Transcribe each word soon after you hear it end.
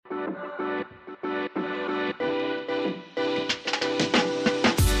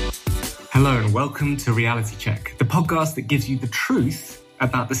Hello and welcome to Reality Check, the podcast that gives you the truth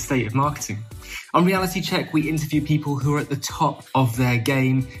about the state of marketing. On Reality Check, we interview people who are at the top of their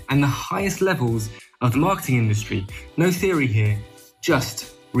game and the highest levels of the marketing industry. No theory here,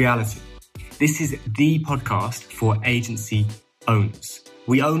 just reality. This is the podcast for agency owners.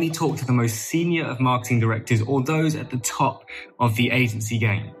 We only talk to the most senior of marketing directors or those at the top of the agency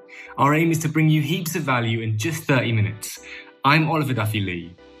game. Our aim is to bring you heaps of value in just 30 minutes. I'm Oliver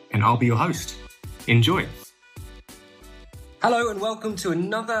Duffy-Lee, and I'll be your host. Enjoy. Hello and welcome to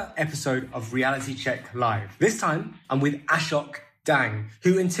another episode of Reality Check Live. This time, I'm with Ashok Dang,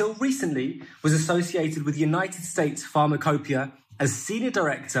 who until recently was associated with United States Pharmacopeia as Senior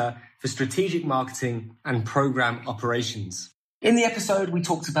Director for Strategic Marketing and Program Operations. In the episode, we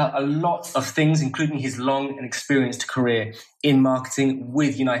talked about a lot of things, including his long and experienced career in marketing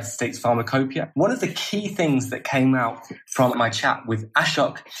with United States Pharmacopeia. One of the key things that came out from my chat with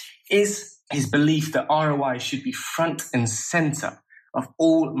Ashok is his belief that ROI should be front and center of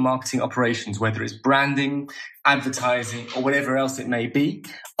all marketing operations, whether it's branding, advertising, or whatever else it may be.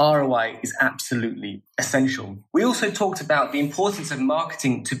 ROI is absolutely essential. We also talked about the importance of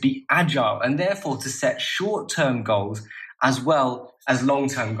marketing to be agile and therefore to set short-term goals as well as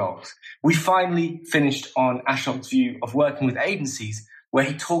long-term goals. We finally finished on Ashok's view of working with agencies, where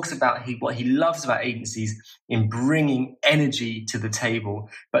he talks about what he loves about agencies in bringing energy to the table.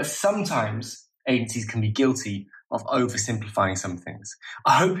 But sometimes agencies can be guilty of oversimplifying some things.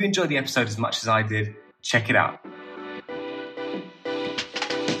 I hope you enjoyed the episode as much as I did. Check it out.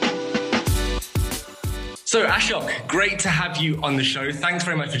 So Ashok, great to have you on the show. Thanks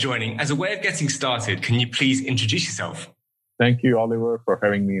very much for joining. As a way of getting started, can you please introduce yourself? Thank you, Oliver, for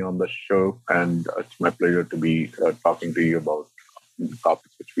having me on the show. And it's my pleasure to be talking to you about the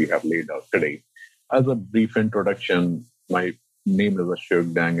topics which we have laid out today. As a brief introduction, my name is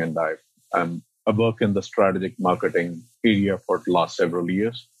Ashok Dang, and I work in the strategic marketing area for the last several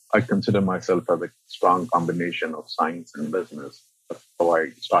years. I consider myself as a strong combination of science and business. That's how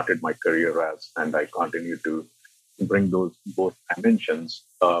I started my career as, and I continue to bring those both dimensions,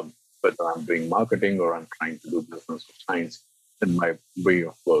 whether I'm doing marketing or I'm trying to do business with science in my way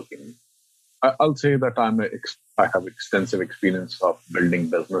of working. I'll say that I have extensive experience of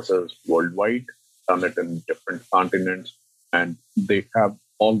building businesses worldwide, done it in different continents, and they have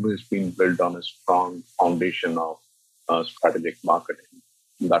always been built on a strong foundation of strategic marketing.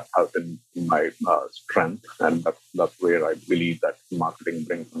 That has been my strength, and that's where I believe that marketing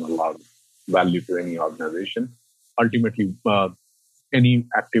brings a lot of value to any organization. Ultimately, any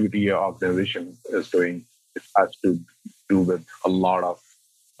activity an organization is doing, it has to do with a lot of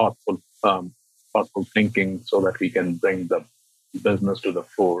thoughtful thinking so that we can bring the business to the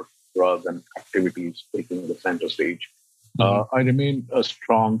fore rather than activities taking the center stage. I remain a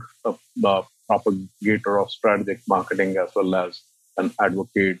strong propagator of strategic marketing as well as an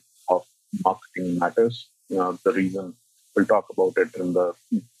advocate of marketing matters. The reason we'll talk about it in the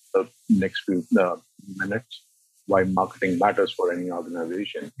next few minutes, why marketing matters for any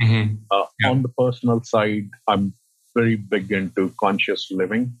organization. On the personal side, I'm very big into conscious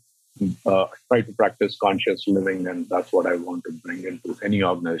living. I try to practice conscious living, and that's what I want to bring into any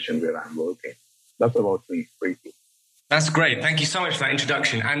organization where I'm working. That's about me, briefly. That's great. Thank you so much for that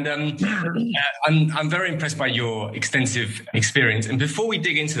introduction. And I'm very impressed by your extensive experience. And before we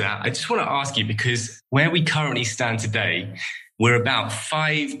dig into that, I just want to ask you, because where we currently stand today, we're about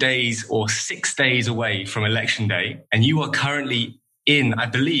 5 days or 6 days away from Election Day. And you are currently in, I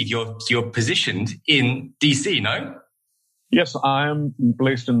believe you're positioned in DC, no? Yes, I am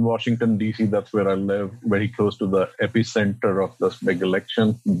placed in Washington, D.C. That's where I live, very close to the epicenter of this big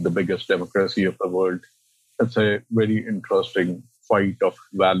election, the biggest democracy of the world. It's a very interesting fight of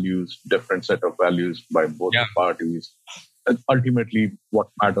values, different set of values by both parties. And ultimately, what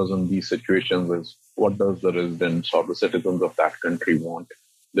matters in these situations is what does the residents or the citizens of that country want.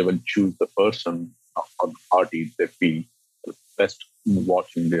 They will choose the person or the party they feel best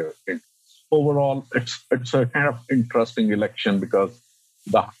watching their interests. Overall, it's a kind of interesting election because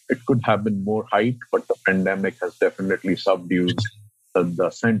it could have been more hype, but the pandemic has definitely subdued the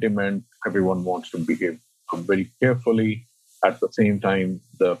sentiment. Everyone wants to behave very carefully. At the same time,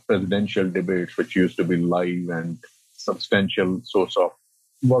 the presidential debates, which used to be live and substantial source of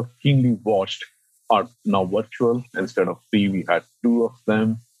were keenly watched, are now virtual. Instead of 3, we had 2 of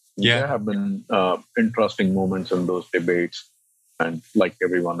them. There have been interesting moments in those debates. And like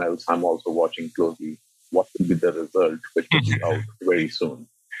everyone else, I'm also watching closely what will be the result, which will be out very soon.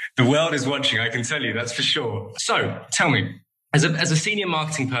 The world is watching, I can tell you, that's for sure. So tell me, As a senior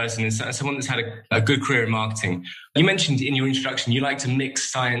marketing person and someone that's had a good career in marketing, you mentioned in your introduction you like to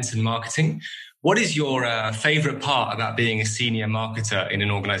mix science and marketing. What is your favorite part about being a senior marketer in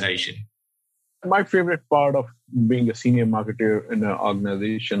an organization? My favorite part of being a senior marketer in an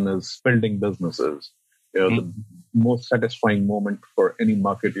organization is building businesses. The most satisfying moment for any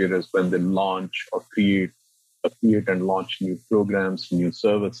marketer is when they launch or create and launch new programs, new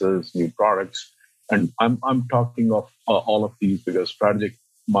services, new products. And I'm talking of all of these because strategic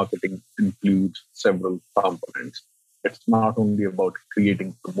marketing includes several components. It's not only about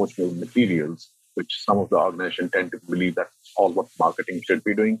creating promotional materials, which some of the organizations tend to believe that's all what marketing should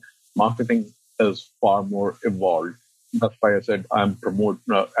be doing. Marketing is far more evolved. That's why I said I'm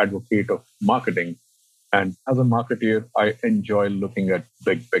advocate of marketing. And as a marketer, I enjoy looking at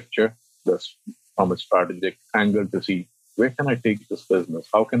big picture, this from a strategic angle to see where can I take this business?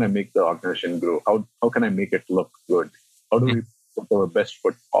 How can I make the organization grow? How can I make it look good? How do we put our best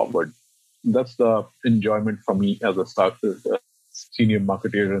foot forward? That's the enjoyment for me as a senior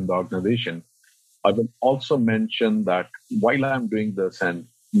marketer in the organization. I will also mention that while I'm doing this and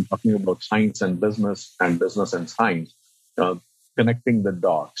talking about science and business and science, connecting the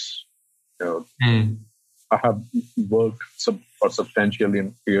dots. I have worked for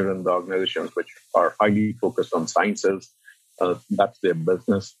substantially here in the organizations which are highly focused on sciences. That's their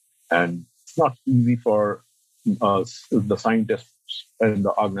business. And it's not easy for the scientists in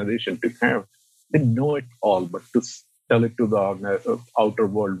the organization to have. They know it all, but to tell it to the outer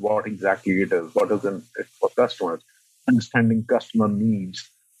world what exactly it is, what is it for customers, understanding customer needs.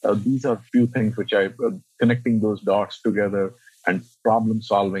 These are few things which connecting those dots together and problem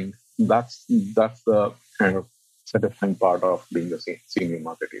solving. That's the kind of satisfying part of being a senior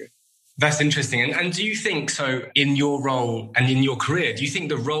marketer. That's interesting. And do you think, so in your role and in your career, do you think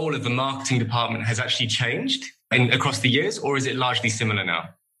the role of the marketing department has actually changed across the years, or is it largely similar now?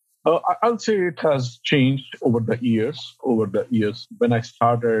 I'll say it has changed over the years. When I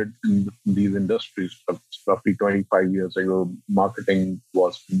started in these industries, roughly 25 years ago, marketing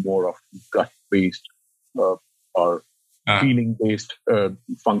was more of gut-based or feeling-based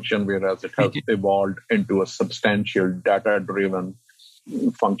function, whereas it has evolved into a substantial data-driven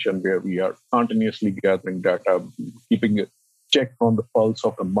function where we are continuously gathering data, keeping a check on the pulse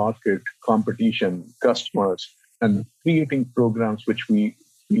of the market, competition, customers, and creating programs which we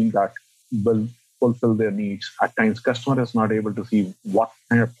feel that will fulfill their needs. At times, customer is not able to see what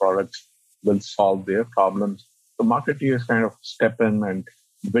kind of products will solve their problems. The marketeers kind of step in and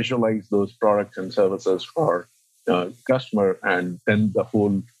visualize those products and services for customer, and then the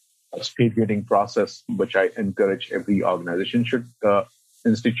whole stage gating process, which I encourage every organization should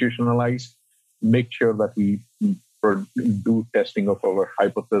institutionalize, make sure that we do testing of our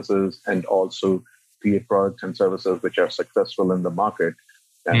hypothesis and also create products and services which are successful in the market.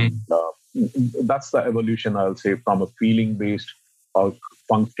 And that's the evolution, I'll say, from a feeling-based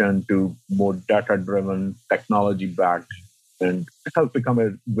function to more data-driven, technology-backed. And it has become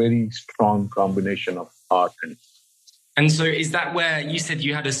a very strong combination of art and so is that where you said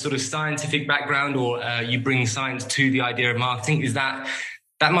you had a sort of scientific background, or you bring science to the idea of marketing? Is that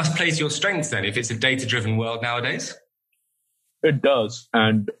must play to your strengths then, if it's a data-driven world nowadays? It does.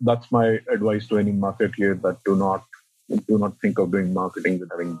 And that's my advice to any marketer, that do not think of doing marketing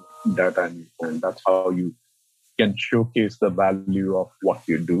without having data. And that's how you can showcase the value of what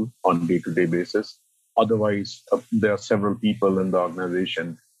you do on a day-to-day basis. Otherwise, there are several people in the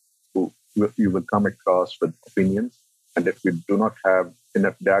organization who you will come across with opinions. And if you do not have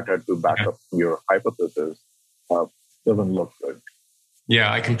enough data to back up your hypothesis, it doesn't look good. Yeah,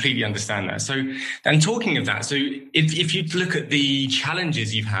 I completely understand that. So, and talking of that, so if you look at the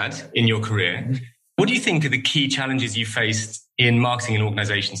challenges you've had in your career, what do you think are the key challenges you faced in marketing in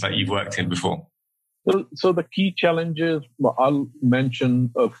organizations that you've worked in before? So the key challenges, I'll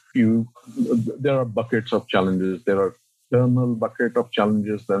mention a few. There are buckets of challenges. There are external bucket of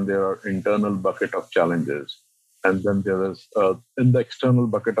challenges, then there are internal bucket of challenges. And then there is, in the external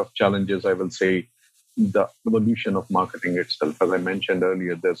bucket of challenges, I will say the evolution of marketing itself. As I mentioned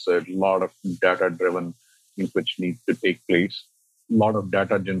earlier, there's a lot of data-driven things which need to take place. A lot of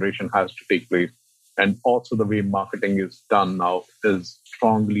data generation has to take place. And also the way marketing is done now is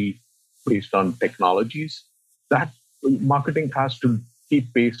strongly based on technologies. That marketing has to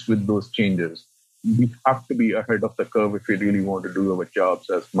keep pace with those changes. We have to be ahead of the curve if we really want to do our jobs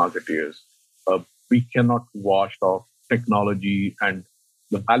as marketeers. We cannot wash off technology and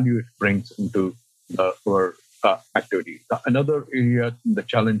the value it brings into our activity. Another area, the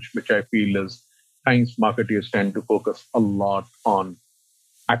challenge which I feel is science marketeers tend to focus a lot on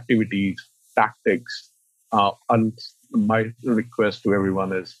activities, tactics. I'll my request to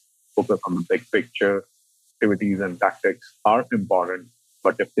everyone is focus on the big picture. Activities and tactics are important,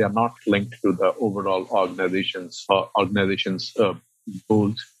 but if they are not linked to the overall organization's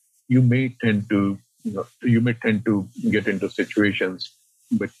goals, you may tend to get into situations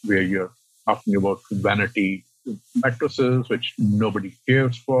where you're talking about vanity matrices, which nobody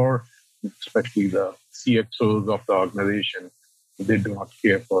cares for, especially the CXOs of the organization. They do not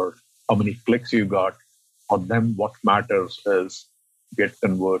care for how many clicks you got. For them, what matters is get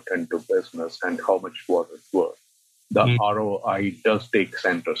convert into business and how much was it worth. The ROI does take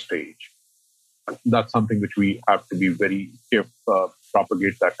center stage. That's something which we have to be very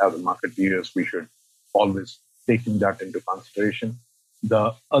propagate that as a market leaders. We should always taking that into consideration.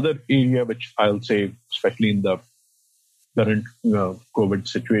 The other area which I'll say, especially in the current COVID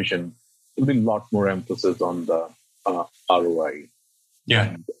situation, will be a lot more emphasis on the ROI. Yeah.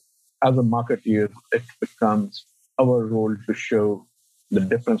 And as a marketeer, it becomes our role to show the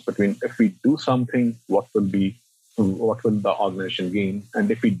difference between if we do something, what will the organization gain,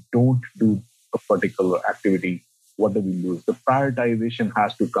 and if we don't do a particular activity, what do we lose? The prioritization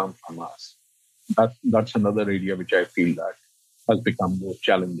has to come from us. That's another area which I feel that has become more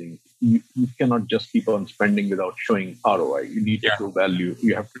challenging. You cannot just keep on spending without showing ROI. You need to show value.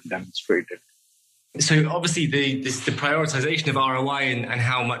 You have to demonstrate it. So obviously the prioritization of ROI and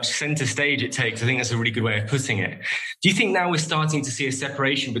how much center stage it takes, I think that's a really good way of putting it. Do you think now we're starting to see a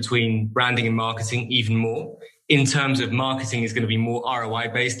separation between branding and marketing even more? In terms of marketing is going to be more ROI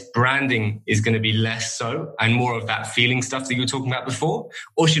based, branding is going to be less so, and more of that feeling stuff that you were talking about before?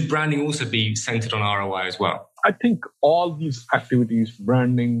 Or should branding also be centered on ROI as well? I think all these activities,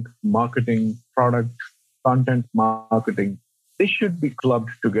 branding, marketing, product, content marketing, they should be clubbed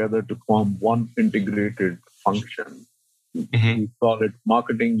together to form one integrated function. You call it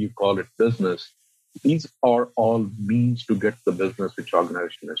marketing, you call it business. These are all means to get the business which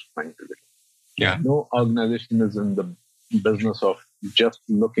organization is trying to get. Yeah. No organization is in the business of just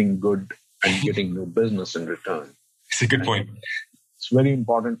looking good and getting no business in return. It's a good point. It's very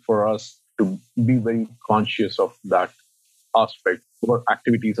important for us to be very conscious of that aspect. Our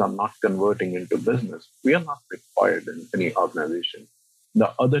activities are not converting into business. We are not required in any organization.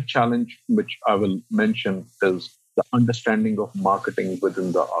 The other challenge which I will mention is the understanding of marketing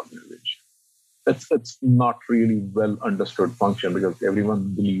within the organization. It's not really well understood function because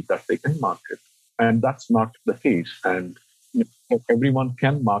everyone believes that they can market. And that's not the case. And everyone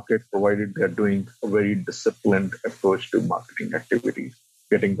can market provided they're doing a very disciplined approach to marketing activities,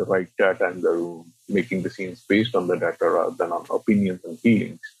 getting the right data in the room, making decisions based on the data rather than on opinions and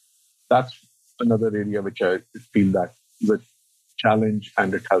feelings. That's another area which I feel that the challenge,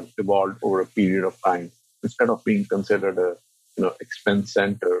 and it has evolved over a period of time. Instead of being considered a expense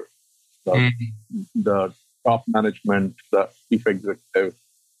center, the top management, the chief executive,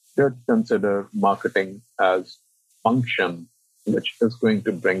 should consider marketing as function which is going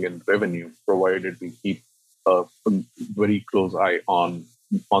to bring in revenue, provided we keep a very close eye on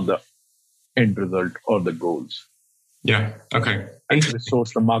the end result or the goals. Yeah. Okay.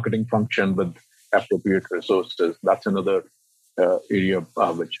 Resource the marketing function with appropriate resources. That's another area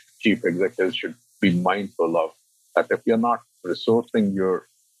which chief executives should be mindful of. That if you're not resourcing your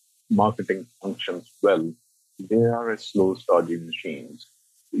marketing functions well, they are slow, stodgy machines.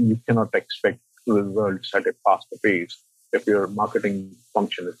 You cannot expect results at a faster pace if your marketing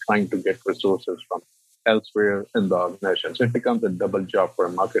function is trying to get resources from elsewhere in the organization. So it becomes a double job for a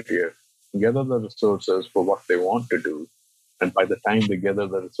marketer. Gather the resources for what they want to do. And by the time they gather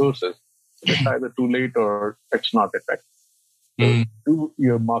the resources, it's either too late or it's not effective. So do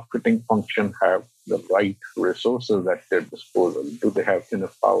your marketing function have the right resources at their disposal? Do they have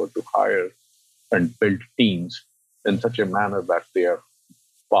enough power to hire and build teams in such a manner that they are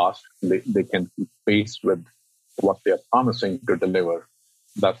fast, they can keep pace with what they are promising to deliver?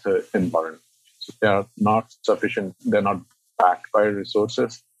 That's important. So they are not sufficient, they're not backed by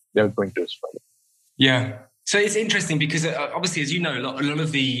resources, they're going to struggle. Yeah. So it's interesting because obviously, as you know, a lot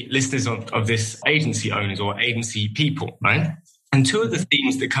of the listeners of this agency owners or agency people, right? And two of the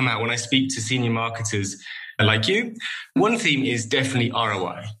themes that come out when I speak to senior marketers like you, one theme is definitely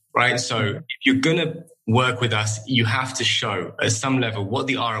ROI, right? So if you're going to work with us, you have to show at some level what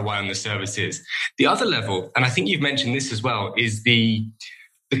the ROI on the service is. The other level, and I think you've mentioned this as well, is the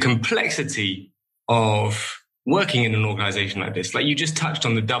complexity of working in an organization like this. Like you just touched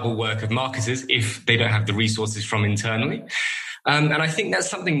on the double work of marketers if they don't have the resources from internally. And I think that's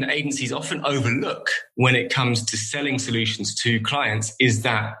something that agencies often overlook when it comes to selling solutions to clients, is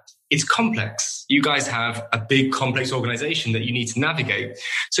that it's complex. you guys have a big complex organization that you need to navigate.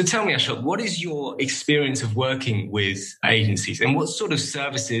 So tell me, Ashok, what is your experience of working with agencies, and what sort of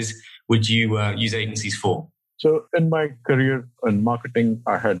services would you use agencies for? So in my career in marketing,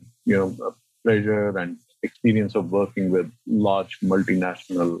 I had, a pleasure and experience of working with large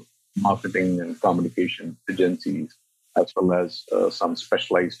multinational marketing and communication agencies, as well as some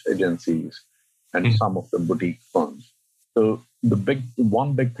specialized agencies and some of the boutique firms. So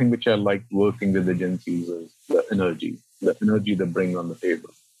one big thing which I like working with agencies is the energy they bring on the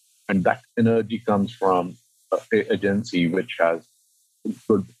table. And that energy comes from an agency which has a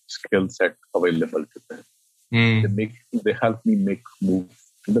good skill set available to them. They help me make moves.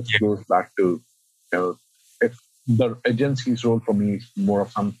 And this goes back to, if the agency's role for me is more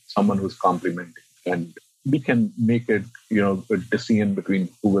of someone who's complementing, and we can make it, a decision between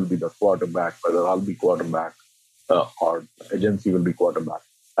who will be the quarterback, whether I'll be quarterback or the agency will be quarterback.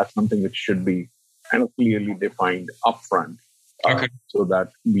 That's something which should be kind of clearly defined upfront, so that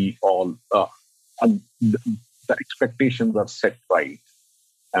we all, and the expectations are set right.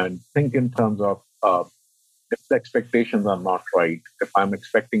 And think in terms of, if the expectations are not right, if I'm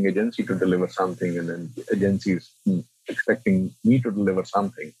expecting agency to deliver something and then the agency is expecting me to deliver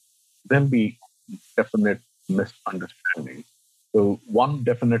something, then be definite misunderstanding. So one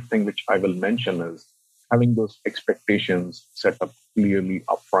definite thing which I will mention is having those expectations set up clearly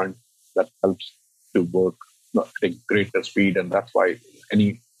upfront. That helps to work at a greater speed, and that's why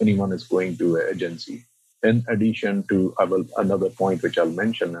anyone is going to an agency. In addition to, another point which I'll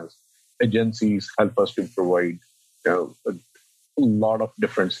mention is agencies help us to provide a lot of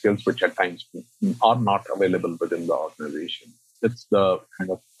different skills which at times are not available within the organization. It's the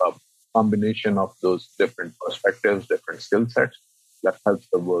kind of combination of those different perspectives, different skill sets that helps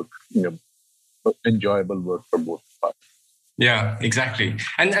the work, enjoyable work for both parties. Yeah, exactly.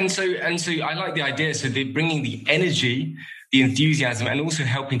 And so I like the idea. So they're bringing the energy, the enthusiasm, and also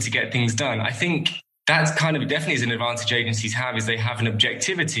helping to get things done. I think that's kind of definitely is an advantage agencies have, is they have an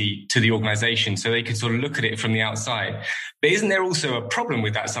objectivity to the organization, so they can sort of look at it from the outside. But isn't there also a problem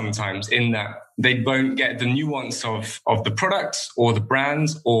with that sometimes, in that they won't get the nuance of the products or the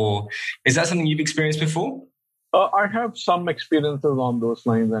brands? Or is that something you've experienced before? I have some experiences on those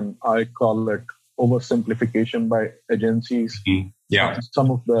lines, and I call it oversimplification by agencies. Mm-hmm. Yeah.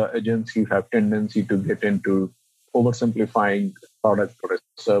 Some of the agencies have tendency to get into oversimplifying product or a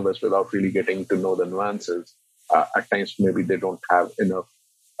service without really getting to know the nuances. At times, maybe they don't have enough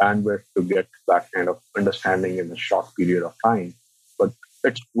bandwidth to get that kind of understanding in a short period of time. But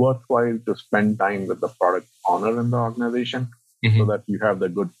it's worthwhile to spend time with the product owner in the organization, so that you have the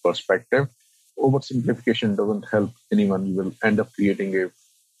good perspective. Oversimplification doesn't help anyone. You will end up creating a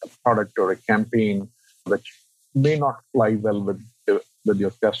product or a campaign which may not fly well with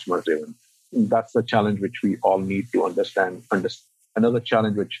your customers even. That's the challenge which we all need to understand. Another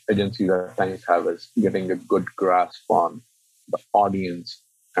challenge which agencies at times have is getting a good grasp on the audience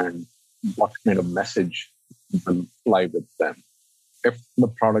and what kind of message will fly with them. If the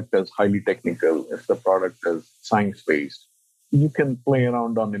product is highly technical, if the product is science-based, you can play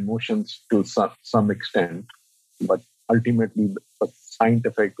around on emotions to some extent, but ultimately the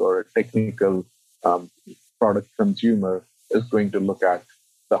scientific or technical product consumer is going to look at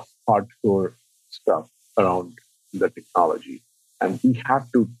the hardcore stuff around the technology. And we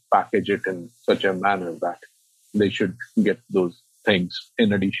have to package it in such a manner that they should get those things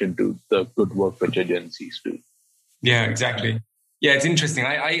in addition to the good work which agencies do. Yeah, exactly. Yeah, it's interesting.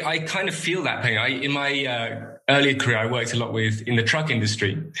 I kind of feel that pain. In my earlier career, I worked a lot in the truck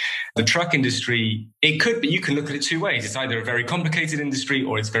industry. The truck industry, it could be, you can look at it two ways. It's either a very complicated industry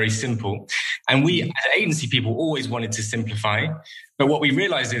or it's very simple. And we, as agency people, always wanted to simplify. But what we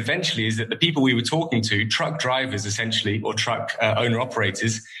realized eventually is that the people we were talking to, truck drivers essentially, or truck owner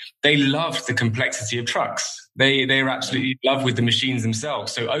operators, they loved the complexity of trucks. They were absolutely in love with the machines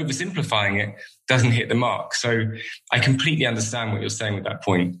themselves. So oversimplifying it doesn't hit the mark. So I completely understand what you're saying with that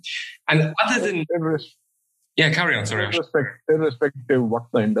point. And other than... carry on, sorry. Irrespective of what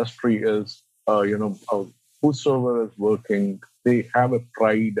the industry is, whosoever is working, they have a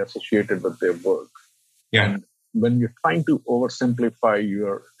pride associated with their work. Yeah. And when you're trying to oversimplify,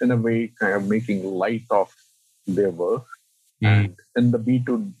 you're in a way kind of making light of their work. And in the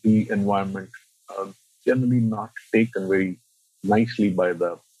B2B environment, generally not taken very nicely by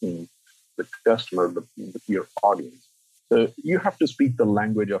the customer, your audience. So you have to speak the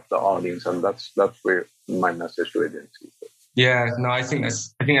language of the audience, and that's where my message to agencies. Yeah, no, I think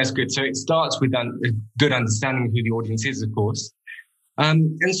that's good. So it starts with a good understanding of who the audience is, of course.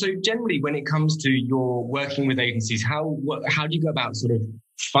 And so generally, when it comes to your working with agencies, how do you go about sort of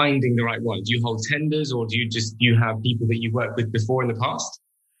finding the right one? Do you hold tenders, or do you have people that you've worked with before in the past?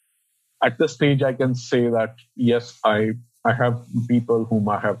 At this stage, I can say that yes, I have people whom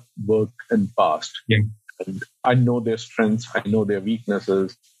I have worked in past. Yeah. And I know their strengths, I know their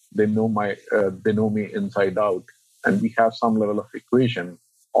weaknesses. They know me inside out, and we have some level of equation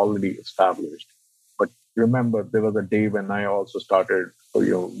already established. But remember, there was a day when I also started,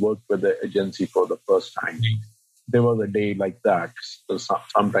 work with the agency for the first time. There was a day like that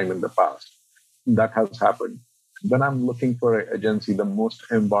sometime in the past. That has happened. When I'm looking for an agency, the most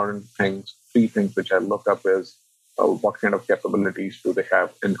important things, three things which I look up is what kind of capabilities do they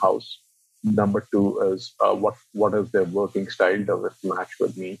have in-house? Number two is what is their working style? Does it match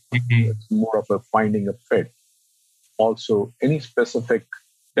with me? Mm-hmm. It's more of a finding a fit. Also, any specific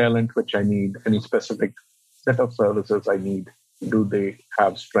talent which I need, any specific set of services I need, do they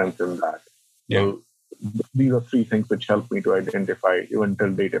have strength in that? Yeah. So these are three things which help me to identify, even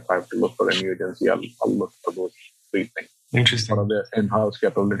till date, if I have to look for a new agency, I'll look for those three things. Interesting. What are their in-house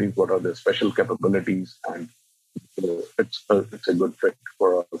capabilities? What are their special capabilities? And it's a good fit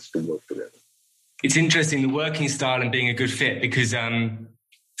for us to work together. It's interesting, the working style and being a good fit, because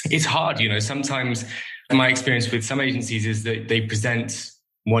it's hard. Sometimes my experience with some agencies is that they present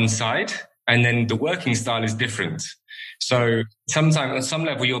one side and then the working style is different. So sometimes on some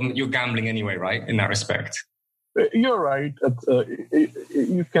level, you're gambling anyway, right? In that respect. You're right.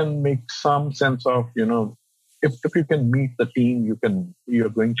 You can make some sense of, if you can meet the team you're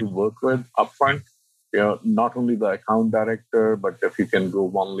going to work with upfront, not only the account director, but if you can go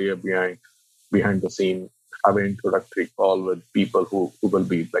one layer behind the scene, have an introductory call with people who will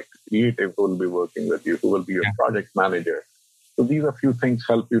be like creative, who will be working with you, who will be your project manager. So these are few things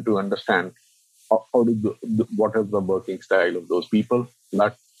help you to understand what is the working style of those people.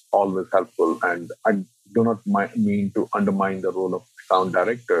 That's always helpful. And I do not mean to undermine the role of account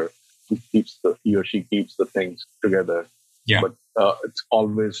director he or she keeps the things together. Yeah. But it's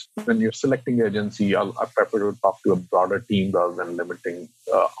always, when you're selecting agency, I prefer to talk to a broader team rather than limiting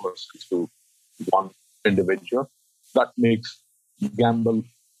ourselves to one individual. That makes gamble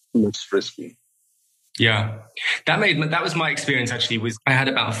less risky. Yeah, that was my experience actually. I had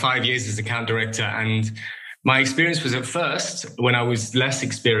about 5 years as account director, and my experience was, at first, when I was less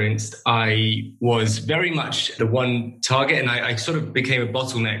experienced, I was very much the one target, and I sort of became a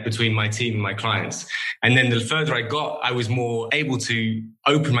bottleneck between my team and my clients. And then the further I got, I was more able to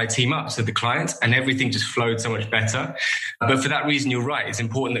open my team up to the clients, and everything just flowed so much better. But for that reason, you're right. It's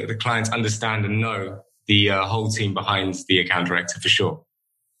important that the clients understand and know the whole team behind the account director, for sure.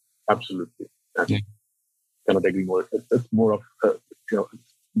 Absolutely. Yeah. Cannot agree more.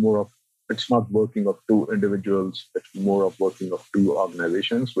 It's not working of two individuals. It's more of working of two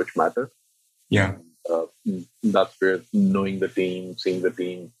organizations, which matter. Yeah. That's where knowing the team, seeing the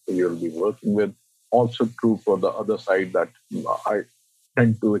team you'll be working with. Also true for the other side, that I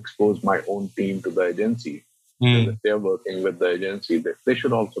tend to expose my own team to the agency. And if they're working with the agency, they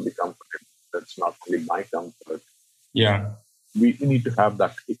should also be comfortable. That's not only my comfort. Yeah. We need to have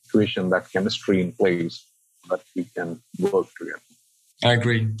that equation, that chemistry in place, that we can work together. I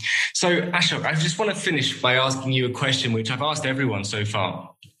agree. So, Ashok, I just want to finish by asking you a question which I've asked everyone so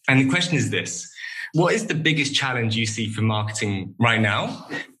far. And the question is this: what is the biggest challenge you see for marketing right now?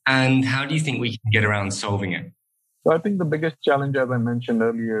 And how do you think we can get around solving it? So I think the biggest challenge, as I mentioned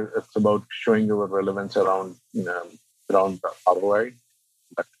earlier, it's about showing our relevance around the ROI,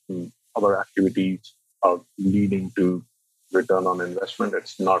 that our activities are leading to return on investment.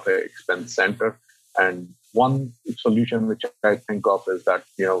 It's not an expense center. And one solution which I think of is that,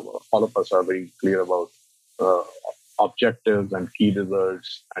 all of us are very clear about objectives and key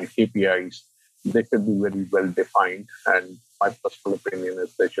results and KPIs. They should be very well defined. And my personal opinion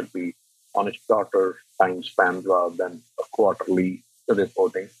is they should be on a shorter time span rather than a quarterly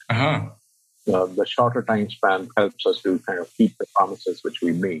reporting. Uh-huh. The shorter time span helps us to kind of keep the promises which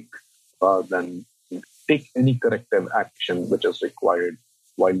we make rather than take any corrective action which is required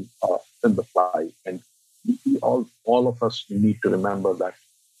while in the fly. And all of us need to remember that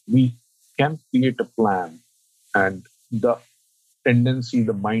we can create a plan, and the tendency,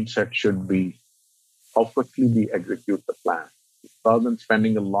 the mindset should be how quickly we execute the plan. Rather than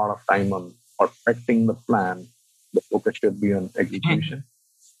spending a lot of time on perfecting the plan, the focus should be on execution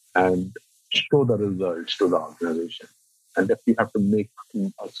and show the results to the organization. And if you have to make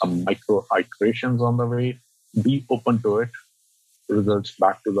some micro iterations on the way, be open to it. Results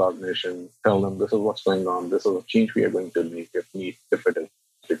back to the organization, tell them this is what's going on, this is a change we are going to make if it is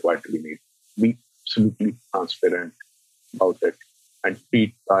required to be made. Be absolutely transparent about it and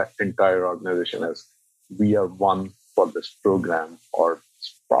treat the entire organization as we are one for this program or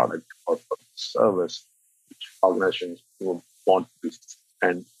this product or for the service which organizations will want to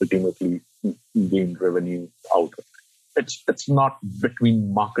and ultimately gain revenue out of it. It's not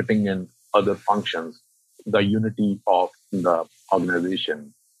between marketing and other functions. The unity of the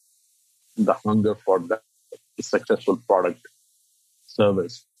organization, the hunger for the successful product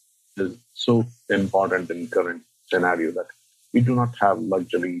service is so important in current scenario that we do not have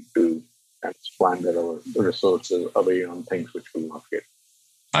luxury to squander our resources away on things which will not get.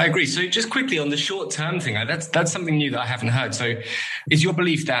 I agree. So just quickly on the short-term thing, that's something new that I haven't heard. So is your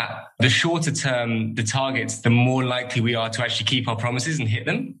belief that the shorter term, the targets, the more likely we are to actually keep our promises and hit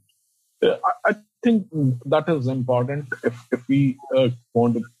them? I think that is important. If we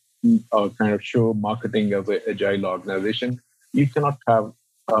want to kind of show marketing as an agile organization, you cannot live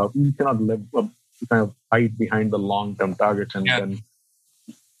kind of hide behind the long-term targets and then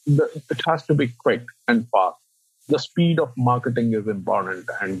it has to be quick and fast. The speed of marketing is important,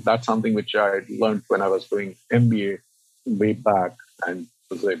 and that's something which I learned when I was doing MBA way back, and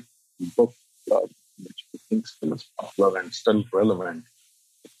it was a book which I think still is popular and still relevant.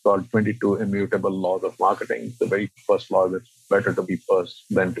 It's called 22 Immutable Laws of Marketing. The very first law is it's better to be first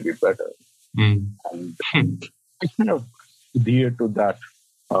than to be better. And I kind of adhere to that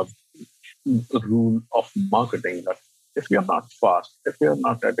rule of marketing that if we are not fast, if we are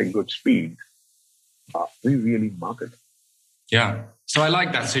not at a good speed, we really market. Yeah. So I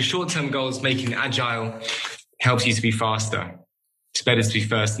like that. So short-term goals, making it agile, helps you to be faster. It's better to be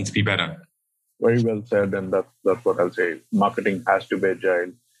first than to be better. Very well said. And that's what I'll say. Marketing has to be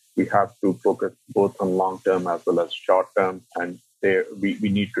agile. We have to focus both on long-term as well as short-term. And we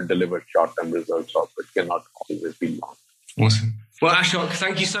need to deliver short-term results. Also, it cannot always be long. Awesome. Well, Ashok,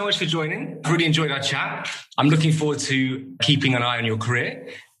 thank you so much for joining. I've really enjoyed our chat. I'm looking forward to keeping an eye on your career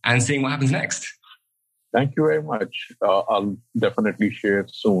and seeing what happens next. Thank you very much. I'll definitely share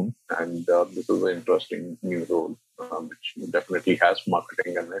soon. And this is an interesting new role, which definitely has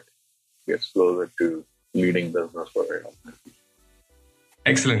marketing in it. Gets closer to leading business for it.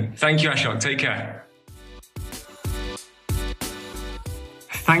 Excellent. Thank you, Ashok. Take care.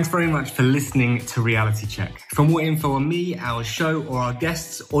 Thanks very much for listening to Reality Check. For more info on me, our show, or our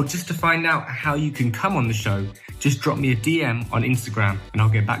guests, or just to find out how you can come on the show, just drop me a DM on Instagram and I'll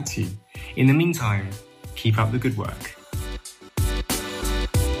get back to you. In the meantime, keep up the good work.